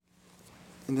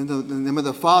In the name of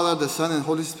the Father, the Son, and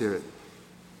Holy Spirit.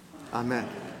 Amen.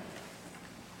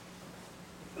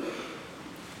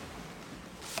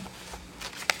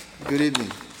 Good evening.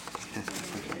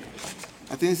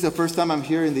 I think it's the first time I'm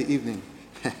here in the evening.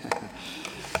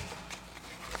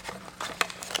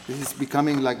 This is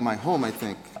becoming like my home, I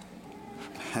think.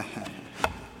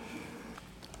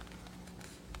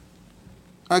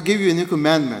 I give you a new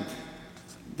commandment,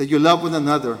 that you love one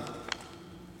another.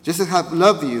 Just as I have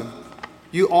loved you,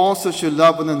 you also should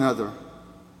love one another.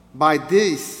 By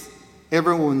this,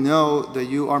 everyone will know that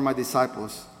you are my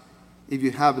disciples, if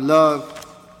you have love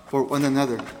for one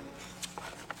another.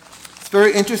 It's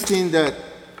very interesting that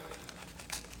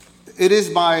it is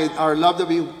by our love that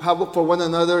we have for one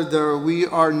another that we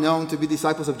are known to be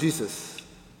disciples of Jesus.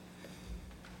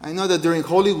 I know that during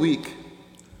Holy Week,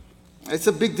 it's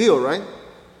a big deal, right?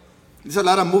 There's a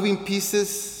lot of moving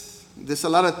pieces. There's a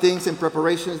lot of things and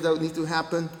preparations that need to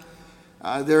happen.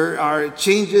 There are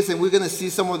changes, and we're going to see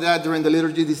some of that during the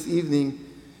liturgy this evening.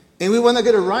 And we want to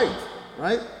get it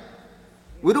right?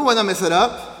 We don't want to mess it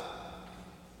up.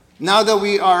 Now that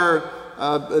we are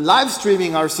live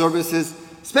streaming our services,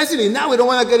 especially now, we don't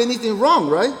want to get anything wrong,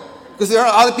 right? Because there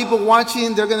are other people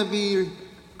watching. They're going to be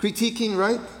critiquing,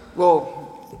 right?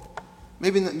 Well,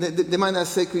 maybe they might not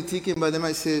say critiquing, but they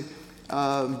might say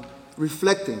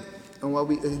reflecting on what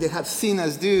they have seen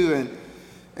us do,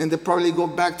 and they probably go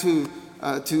back to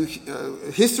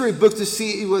history books to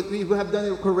see if we have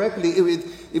done it correctly,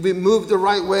 if we moved the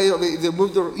right way, or if they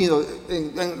moved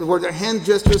and were their hand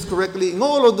gestures correctly, and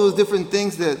all of those different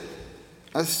things that,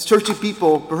 as churchy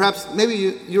people, perhaps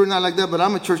maybe you're not like that, but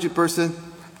I'm a churchy person,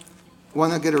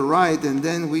 want to get it right, and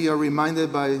then we are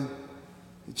reminded by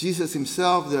Jesus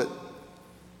himself that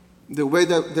the way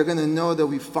that they're going to know that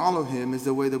we follow him is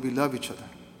the way that we love each other.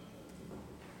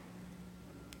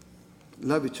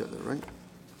 Love each other, right?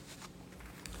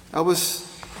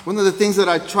 One of the things that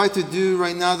I try to do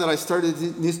right now that I started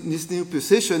this new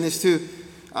position is to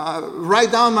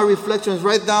write down my reflections,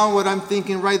 write down what I'm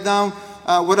thinking, write down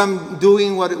what I'm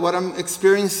doing, what I'm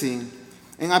experiencing.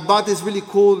 And I bought this really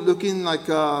cool looking like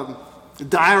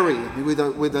diary with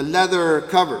a leather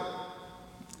cover.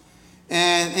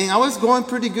 And I was going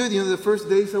pretty good. The first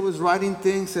days I was writing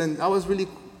things, and I was really,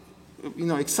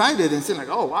 excited and saying like,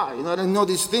 oh, wow, I didn't know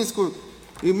these things could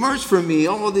emerge from me,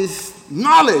 all this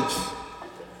knowledge.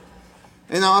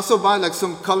 And I also bought like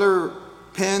some color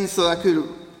pens so I could,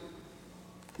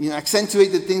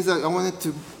 accentuate the things that I wanted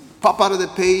to pop out of the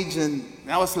page. And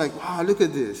I was like, wow, look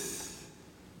at this.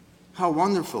 How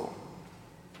wonderful.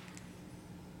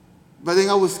 But then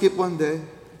I would skip one day,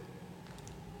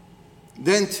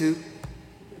 then two.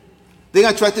 Then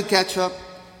I tried to catch up.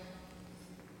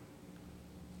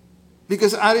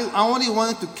 Because I only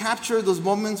wanted to capture those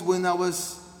moments when I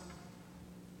was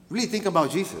really thinking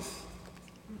about Jesus.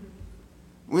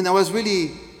 When I was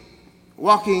really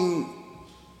walking,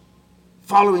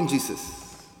 following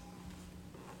Jesus.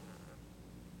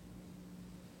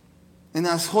 And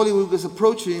as Holy Week was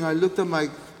approaching, I looked at my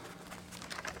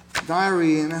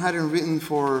diary, and I hadn't written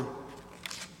for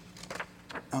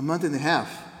a month and a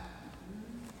half.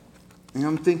 And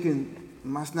I'm thinking,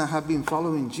 must not have been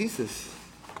following Jesus.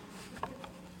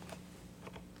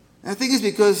 And I think it's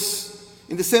because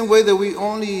in the same way that we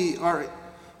only are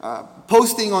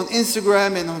posting on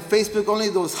Instagram and on Facebook, only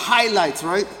those highlights,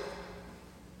 right?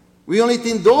 We only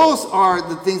think those are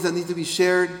the things that need to be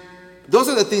shared. Those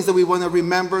are the things that we want to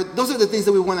remember. Those are the things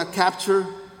that we want to capture.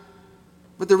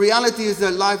 But the reality is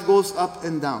that life goes up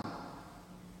and down.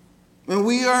 And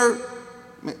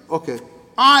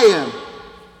I am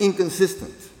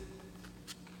inconsistent.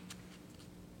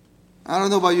 I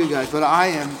don't know about you guys, but I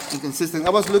am inconsistent.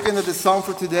 I was looking at the psalm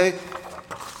for today,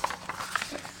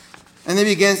 and it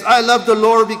begins, I love the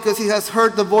Lord because he has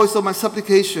heard the voice of my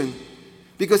supplication,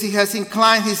 because he has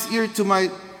inclined his ear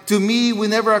to me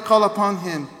whenever I call upon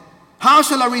him. How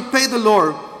shall I repay the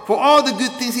Lord for all the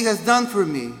good things he has done for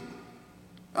me?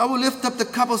 I will lift up the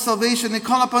cup of salvation and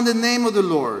call upon the name of the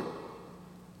Lord.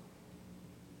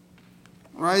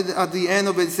 Right at the end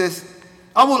of it says,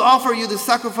 I will offer you the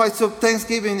sacrifice of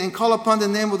thanksgiving and call upon the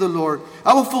name of the Lord.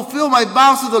 I will fulfill my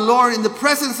vows to the Lord in the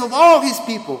presence of all his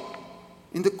people,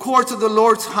 in the courts of the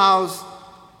Lord's house,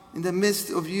 in the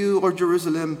midst of you, O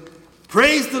Jerusalem.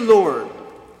 Praise the Lord.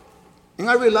 And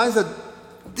I realized that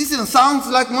this sounds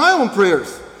like my own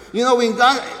prayers. When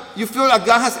you feel like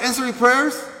God has answered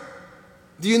prayers,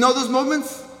 do you know those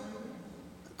moments?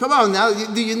 Come on now,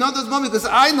 do you know those moments? Because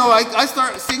I know I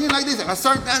start singing like this, and I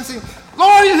start dancing.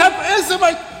 Lord, you have answered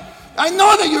my... I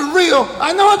know that you're real.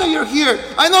 I know that you're here.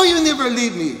 I know you never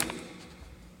leave me.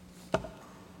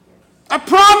 I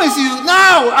promise you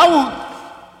now,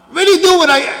 Really do what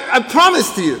I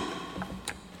promised to you.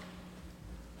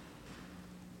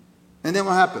 And then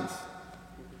what happens?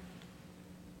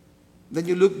 Then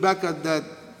you look back at that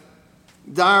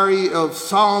diary of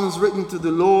Psalms written to the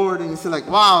Lord, and you say like,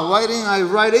 wow, why didn't I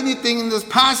write anything in this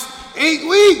past 8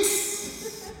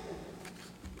 weeks?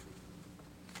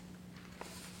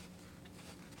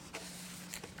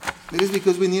 It is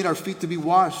because we need our feet to be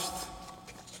washed.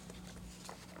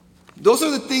 Those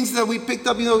are the things that we picked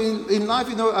up, in life,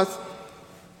 as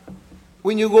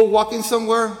when you go walking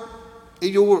somewhere,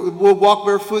 if you will walk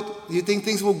barefoot, you think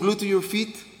things will glue to your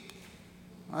feet,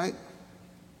 right?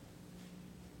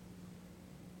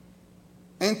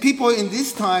 And people in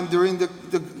this time, during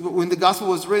when the gospel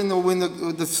was written, or when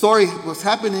the story was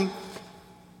happening,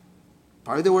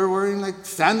 probably they were wearing like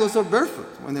sandals or barefoot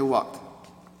when they walked.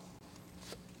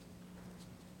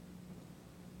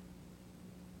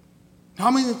 How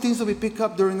many things do we pick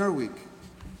up during our week?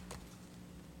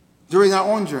 During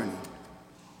our own journey?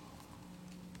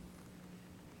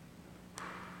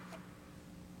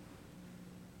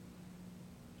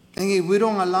 And if we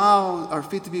don't allow our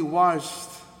feet to be washed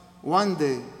 1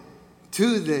 day,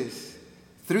 2 days,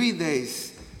 3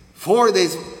 days, 4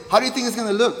 days, how do you think it's going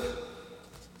to look?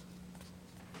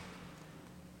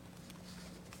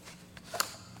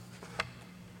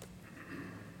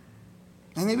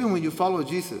 And even when you follow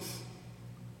Jesus,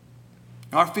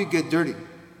 our feet get dirty.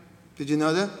 Did you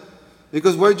know that?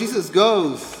 Because where Jesus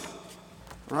goes,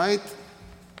 right?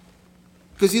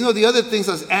 Because the other things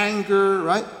as anger,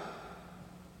 right?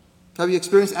 Have you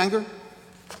experienced anger?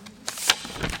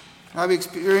 Have you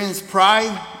experienced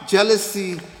pride,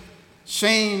 jealousy,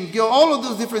 shame, guilt, all of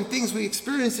those different things we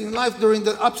experience in life during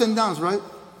the ups and downs, right?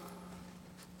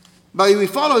 But if we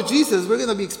follow Jesus, we're going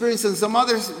to be experiencing some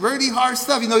other really hard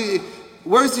stuff.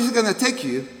 Where is Jesus going to take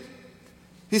you?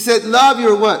 He said, love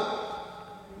your what?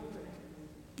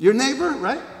 Your neighbor,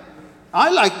 right? I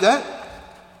like that.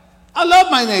 I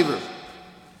love my neighbor.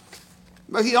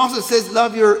 But he also says,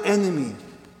 love your enemy.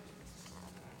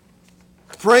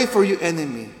 Pray for your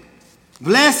enemy.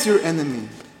 Bless your enemy.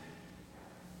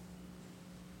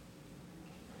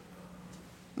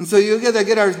 And so you got to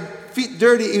get our feet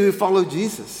dirty if we follow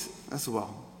Jesus as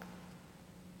well.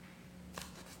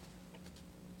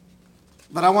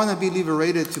 But I want to be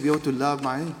liberated to be able to love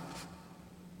my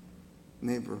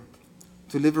neighbor.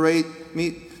 To liberate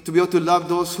me, to be able to love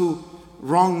those who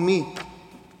wrong me.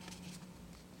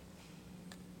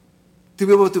 To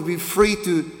be able to be free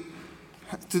to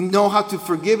know how to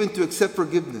forgive and to accept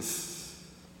forgiveness.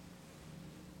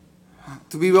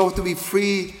 To be able to be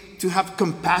free to have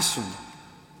compassion.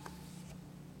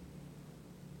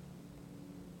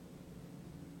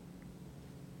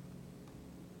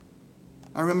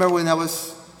 I remember when I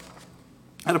was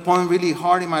at a point really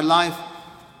hard in my life,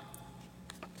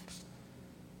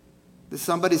 that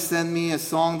somebody sent me a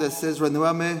song that says,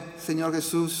 Renuévame, Señor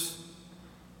Jesús.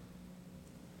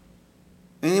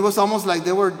 And it was almost like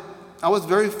I was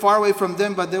very far away from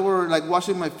them, but they were like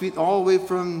washing my feet all the way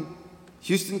from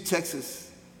Houston,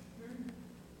 Texas,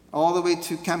 all the way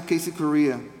to Camp Casey,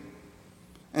 Korea.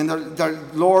 And the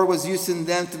Lord was using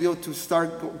them to be able to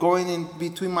start going in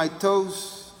between my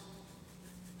toes,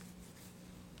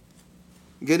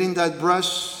 getting that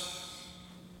brush.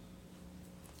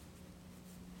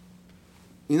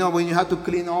 When you have to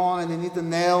clean all and you need the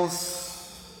nails.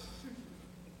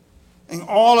 And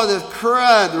all of the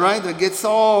crud, right, that gets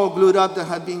all glued up that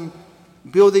had been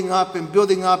building up and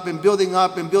building up and building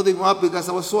up and building up because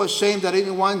I was so ashamed that I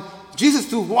didn't want Jesus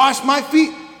to wash my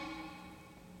feet.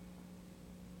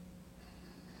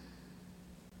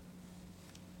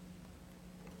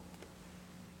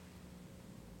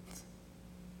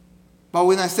 But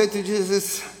when I said to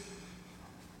Jesus,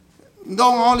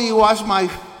 don't only wash my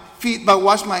feet, but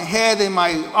wash my head and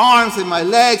my arms and my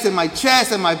legs and my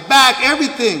chest and my back,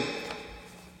 everything.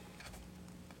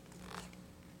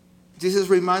 Jesus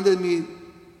reminded me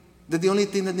that the only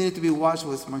thing that needed to be washed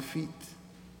was my feet.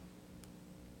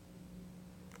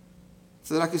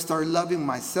 So that I could start loving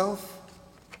myself.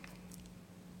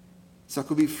 So I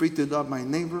could be free to love my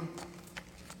neighbor.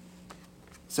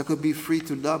 So I could be free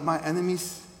to love my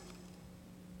enemies.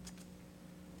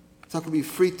 So I could be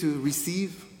free to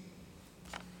receive.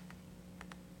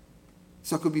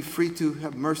 So I could be free to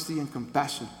have mercy and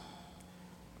compassion.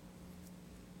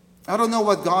 I don't know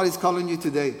what God is calling you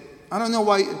today. I don't know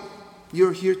why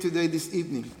you're here today this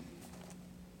evening.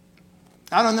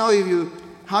 I don't know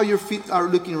how your feet are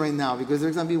looking right now, because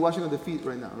there's going to be washing of the feet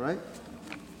right now, right?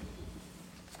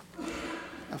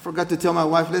 I forgot to tell my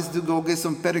wife, let's go get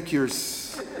some pedicures.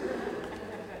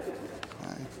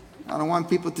 I don't want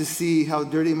people to see how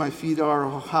dirty my feet are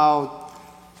or how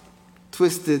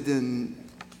twisted and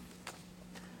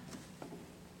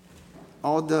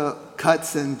all the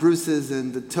cuts and bruises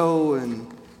and the toe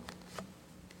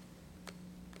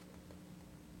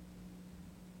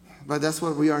but that's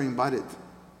what we are invited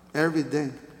every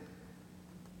day.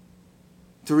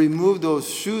 To remove those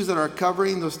shoes that are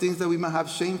covering those things that we might have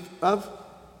shame of.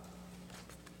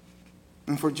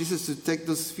 And for Jesus to take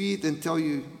those feet and tell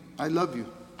you, I love you.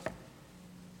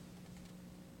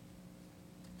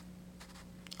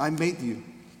 I made you.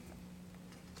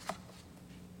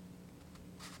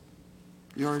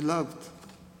 You are loved.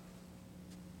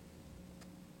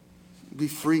 Be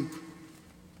free.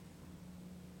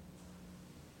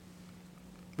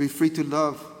 Be free to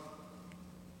love,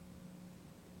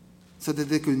 so that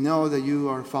they could know that you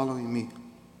are following me.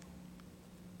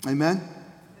 Amen?